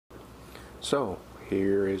So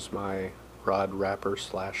here is my rod wrapper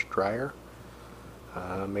slash dryer.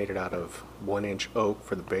 Made it out of 1-inch oak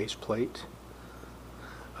for the base plate.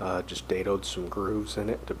 Just dadoed some grooves in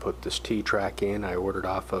it to put this T-track in. I ordered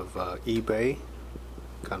off of eBay.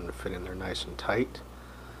 Got them to fit in there nice and tight.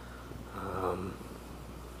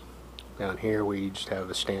 Down here we just have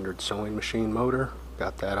a standard sewing machine motor.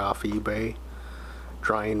 Got that off eBay.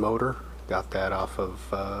 Drying motor. Got that off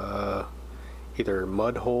of either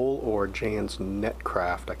Mudhole or Jan's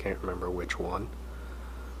Netcraft. I can't remember which one.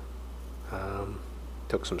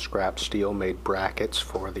 Took some scrap steel, made brackets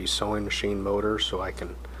for the sewing machine motor so I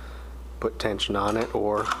can put tension on it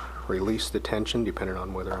or release the tension depending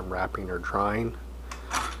on whether I'm wrapping or drying.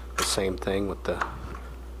 The same thing with the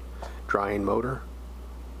drying motor.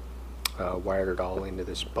 Wired it all into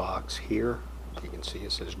this box here. You can see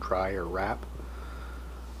it says dry or wrap.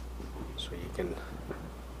 So you can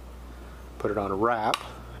put it on a wrap,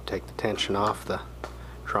 take the tension off the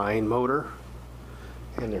drying motor,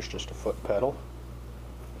 and there's just a foot pedal.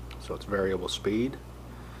 So it's variable speed.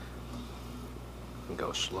 You can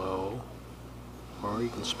go slow, or you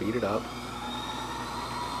can speed it up.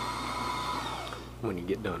 When you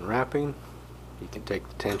get done wrapping, you can take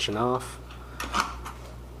the tension off,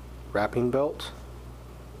 wrapping belt,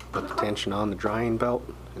 put the tension on the drying belt,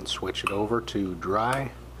 and switch it over to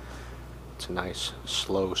dry. It's a nice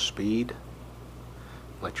slow speed.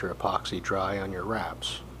 Let your epoxy dry on your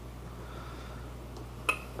wraps.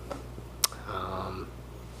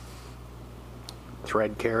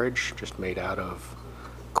 Thread carriage, just made out of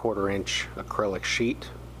 1/4-inch acrylic sheet.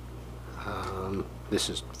 This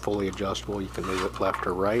is fully adjustable. You can move it left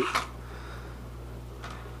or right.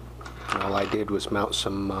 And all I did was mount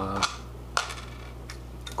some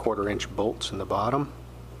 1/4-inch bolts in the bottom,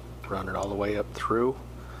 run it all the way up through.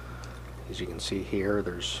 As you can see here,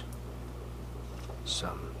 there's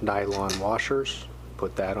some nylon washers.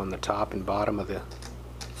 Put that on the top and bottom of the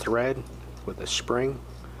thread with a spring,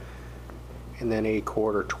 and then a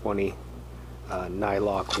 1/4-20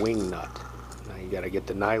 nylock wing nut. Now you got to get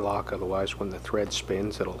the nylock, otherwise when the thread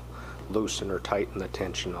spins it'll loosen or tighten the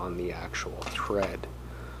tension on the actual thread.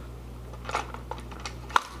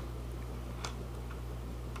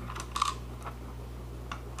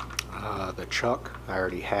 The chuck I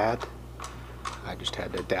already had. I just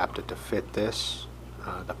had to adapt it to fit this.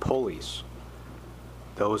 The pulleys,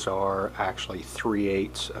 those are actually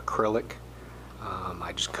 3/8 acrylic.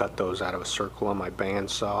 I just cut those out of a circle on my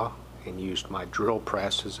bandsaw and used my drill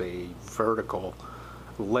press as a vertical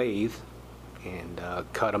lathe and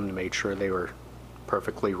cut them to make sure they were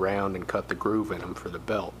perfectly round and cut the groove in them for the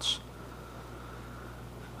belts.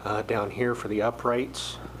 Down here for the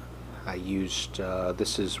uprights, I used,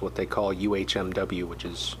 this is what they call UHMW, which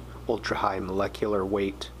is ultra high molecular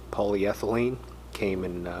weight polyethylene. Came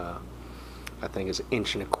in I think is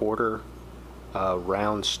 1.25 inch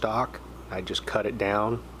round stock. I just cut it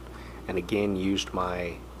down and again used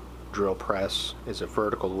my drill press as a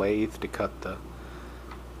vertical lathe to cut the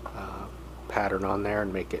pattern on there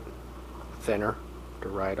and make it thinner to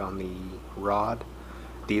ride on the rod.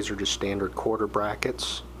 These are just standard quarter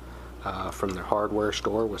brackets from the hardware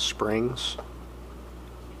store with springs.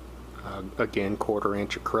 Again, 1/4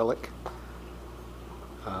 inch acrylic.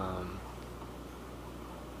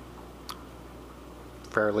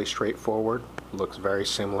 Fairly straightforward. Looks very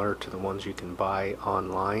similar to the ones you can buy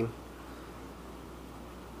online.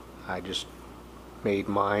 I just made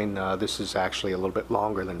mine. This is actually a little bit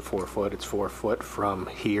longer than 4 foot. It's 4 foot from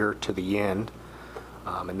here to the end,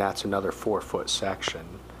 and that's another 4 foot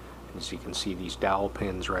section. As you can see, these dowel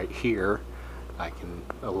pins right here, I can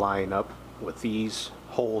align up with these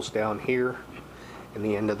holes down here in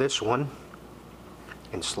the end of this one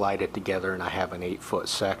and slide it together, and I have an 8 foot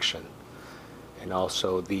section. And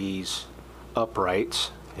also these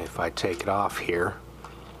uprights, if I take it off here,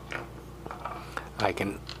 I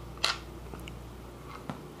can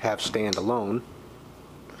have stand alone,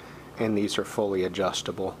 and these are fully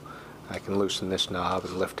adjustable. I can loosen this knob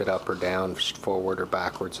and lift it up or down, forward or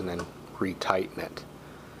backwards, and then retighten it.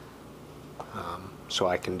 So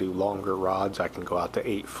I can do longer rods. I can go out to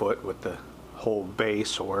 8 foot with the whole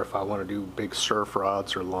base, or if I want to do big surf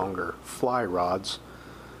rods or longer fly rods,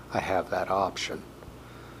 I have that option.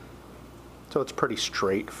 So it's pretty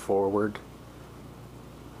straightforward.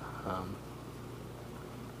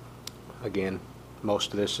 Again,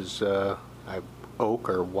 most of this is oak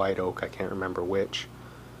or white oak, I can't remember which.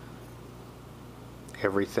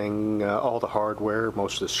 Everything, all the hardware,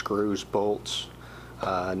 most of the screws, bolts,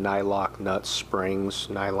 nylock nuts, springs,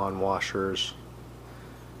 nylon washers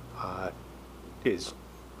is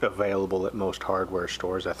available at most hardware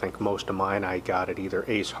stores. I think most of mine I got at either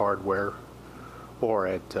Ace Hardware or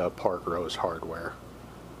at Park Rose Hardware.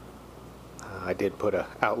 I did put an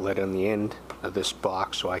outlet on the end of this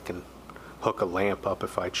box so I can hook a lamp up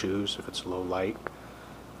if I choose, if it's low light.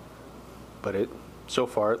 But so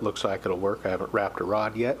far it looks like it'll work. I haven't wrapped a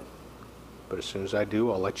rod yet, but as soon as I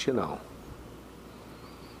do, I'll let you know.